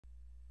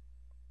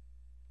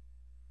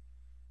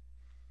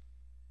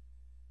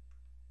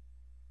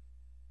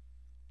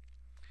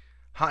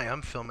Hi,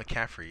 I'm Phil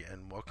McCaffrey,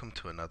 and welcome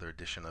to another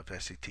edition of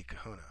SAT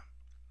Kahuna.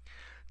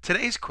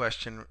 Today's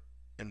question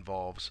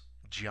involves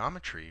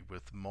geometry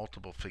with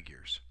multiple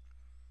figures.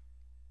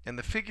 And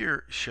the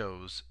figure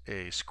shows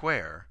a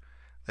square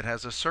that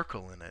has a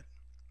circle in it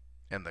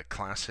and the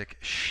classic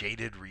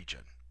shaded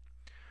region.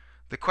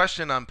 The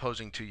question I'm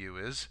posing to you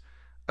is,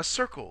 a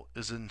circle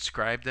is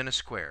inscribed in a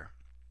square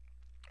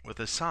with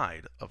a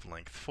side of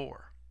length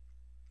 4.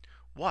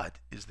 What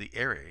is the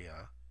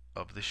area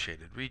of the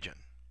shaded region?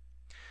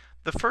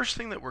 The first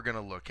thing that we're going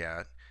to look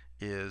at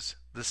is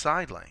the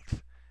side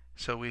length.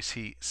 So we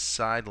see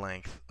side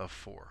length of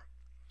 4.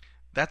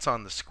 That's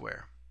on the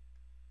square.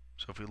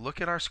 So if we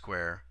look at our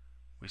square,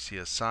 we see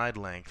a side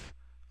length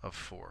of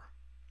 4.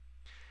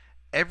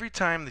 Every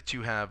time that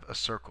you have a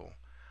circle,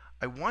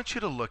 I want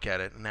you to look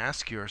at it and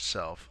ask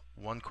yourself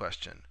one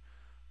question.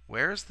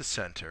 Where is the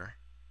center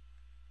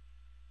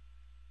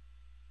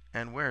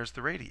and where is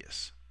the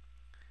radius?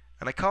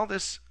 And I call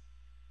this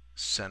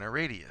center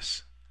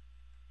radius.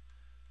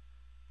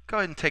 Go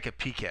ahead and take a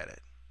peek at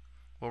it.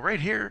 Well, right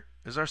here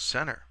is our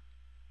center.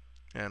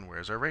 And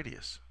where's our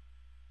radius?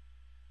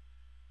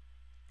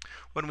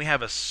 When we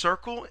have a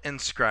circle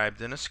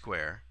inscribed in a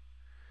square,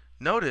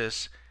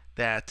 notice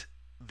that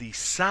the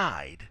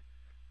side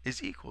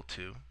is equal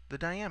to the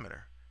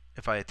diameter.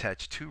 If I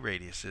attach two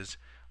radiuses,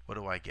 what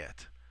do I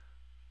get?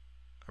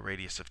 A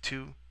radius of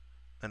 2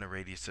 and a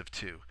radius of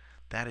 2.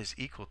 That is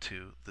equal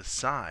to the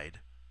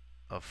side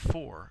of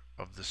 4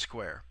 of the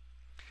square.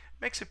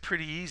 Makes it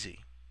pretty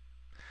easy.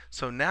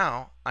 So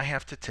now I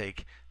have to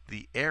take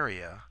the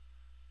area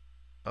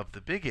of the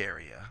big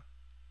area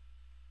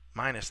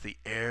minus the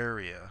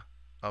area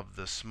of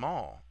the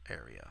small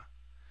area.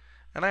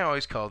 And I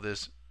always call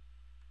this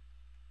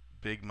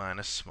big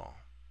minus small.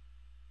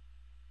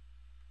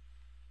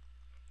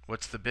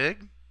 What's the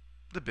big?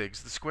 The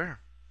big's the square.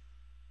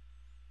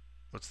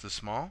 What's the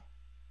small?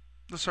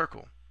 The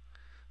circle.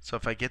 So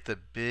if I get the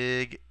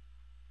big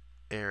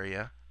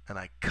area and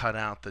I cut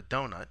out the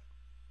donut,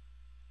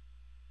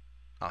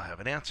 I'll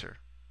have an answer.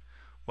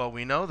 Well,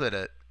 we know that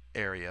an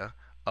area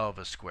of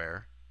a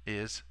square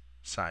is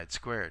side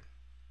squared.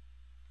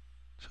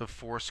 So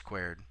 4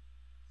 squared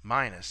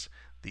minus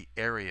the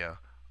area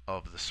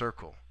of the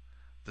circle.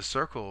 The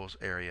circle's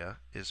area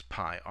is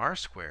pi r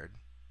squared,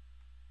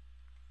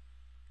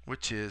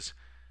 which is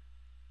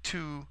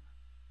 2,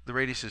 the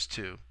radius is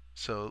 2,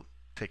 so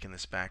taking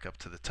this back up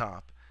to the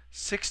top,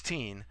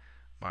 16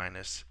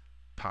 minus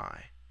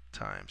pi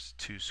times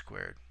 2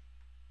 squared,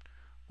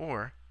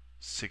 or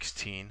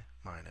 16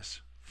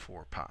 minus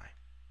 4 pi.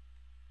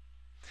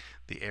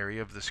 The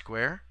area of the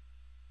square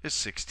is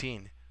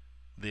 16.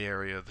 The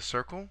area of the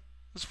circle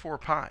is 4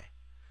 pi.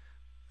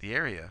 The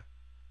area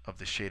of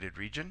the shaded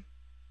region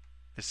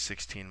is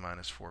 16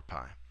 minus 4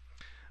 pi.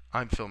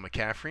 I'm Phil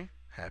McCaffrey.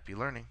 Happy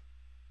learning.